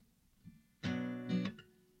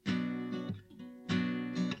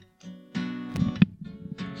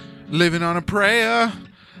Living on a prayer.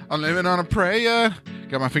 I'm living on a prayer.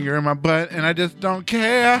 Got my finger in my butt and I just don't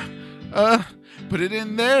care. Put it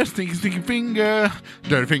in there. Stinky, stinky finger.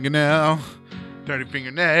 Dirty fingernail. Dirty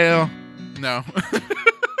fingernail. No.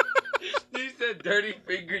 You said dirty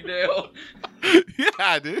fingernail.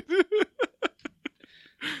 Yeah, dude.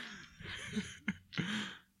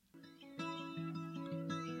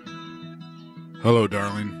 Hello,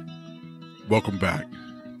 darling. Welcome back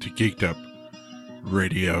to Geeked Up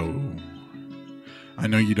Radio. I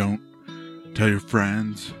know you don't tell your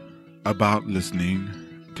friends about listening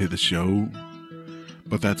to the show,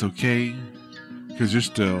 but that's okay, because you're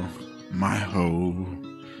still my hoe.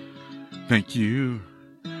 Thank you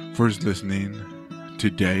for listening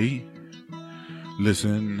today.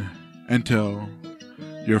 Listen and tell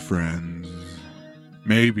your friends.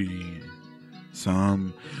 Maybe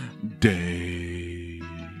someday.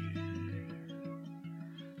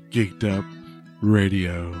 Geeked Up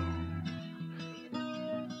Radio.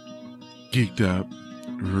 Geeked Up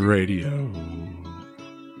Radio.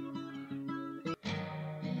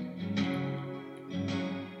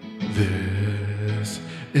 This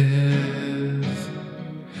is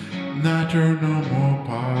not your normal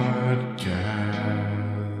podcast.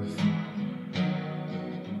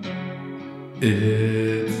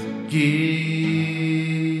 It's Geeked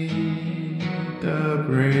Up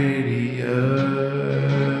Radio.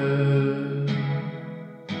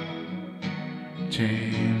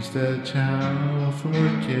 Change the channel for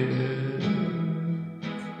kids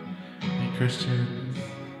and Christians.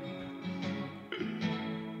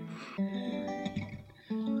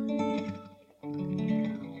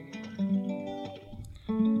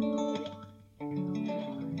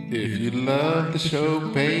 If you love the show,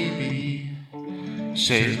 baby,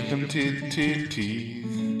 shake them titties.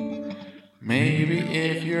 Maybe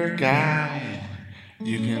if you're a guy,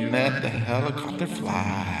 you can let the helicopter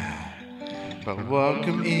fly. But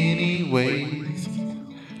welcome anyways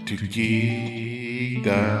to Geeked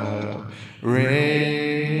Up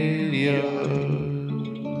Radio.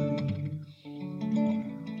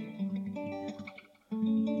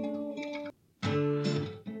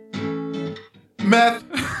 Meth.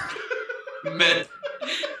 Meth.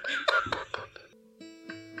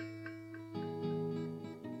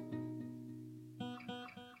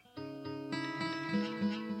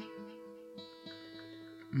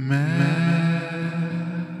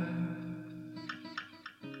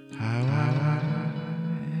 How I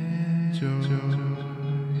enjoy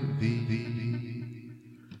thee.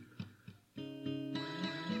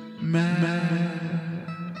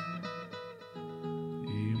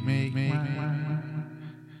 You make my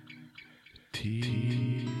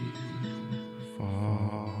teeth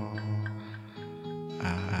fall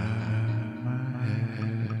out my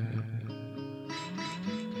head.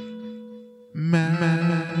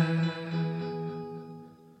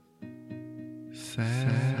 Sex.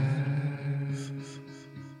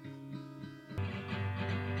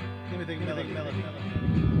 Let me think melody.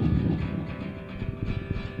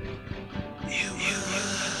 You were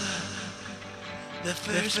the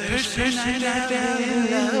first person I fell in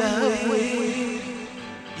love with.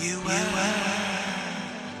 You were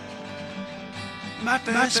my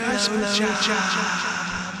first job.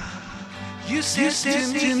 You said to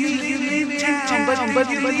me you leave me town, but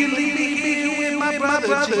you leave me with my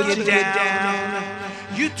brother to get down.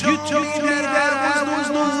 You told me that I was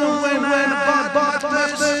known when I bought my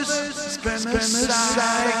first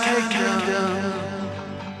spermicide condom.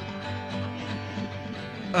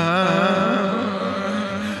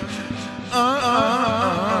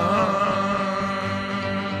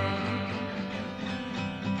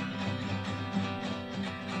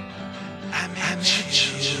 I met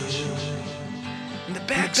you in the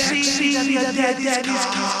backseat of your daddy's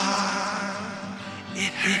car.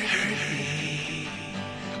 It hurt me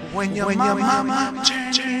when your mama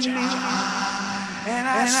turned me on, and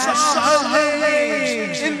I saw her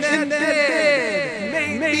legs in that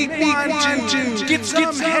bed. Made me want to get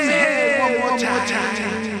some head one more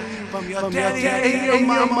time from your daddy and your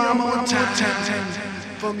mama one more time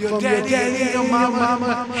from your daddy and your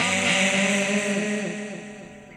mama.